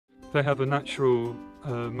They have a natural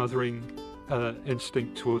mothering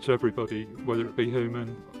instinct towards everybody, whether it be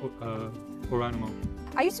human or animal.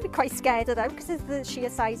 I used to be quite scared of them because of the sheer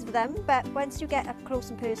size of them, but once you get up close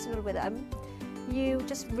and personal with them, you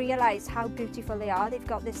just realise how beautiful they are. They've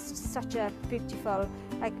got such a beautiful,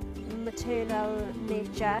 like, maternal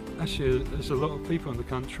nature. Actually, there's a lot of people in the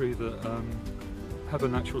country that have a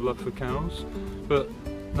natural love for cows, but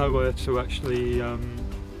nowhere to actually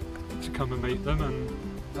to come and meet them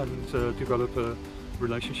and develop a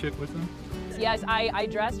relationship with them. Yes, I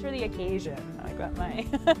dressed for the occasion. I got my...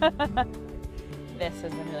 This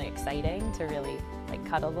has been really exciting to really like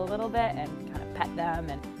cuddle a little bit and kind of pet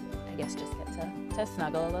them, and I guess just get to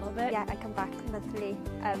snuggle a little bit. Yeah, I come back monthly,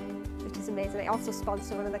 which is amazing. I also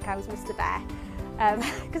sponsor one of the cows, Mr. Bear,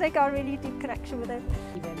 because I got a really deep connection with him.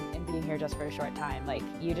 Even in being here just for a short time, like,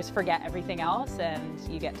 you just forget everything else and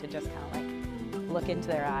you get to just kind of like look into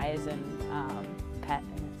their eyes and pet,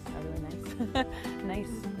 and it's a really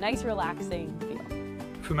nice relaxing feel.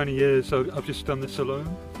 For many years I've just done this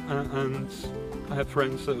alone, and I have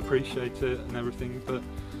friends that appreciate it and everything, but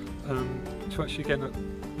to actually get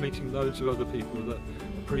meeting loads of other people that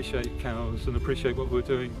appreciate cows and appreciate what we're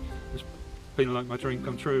doing has been like my dream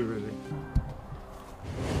come true, really.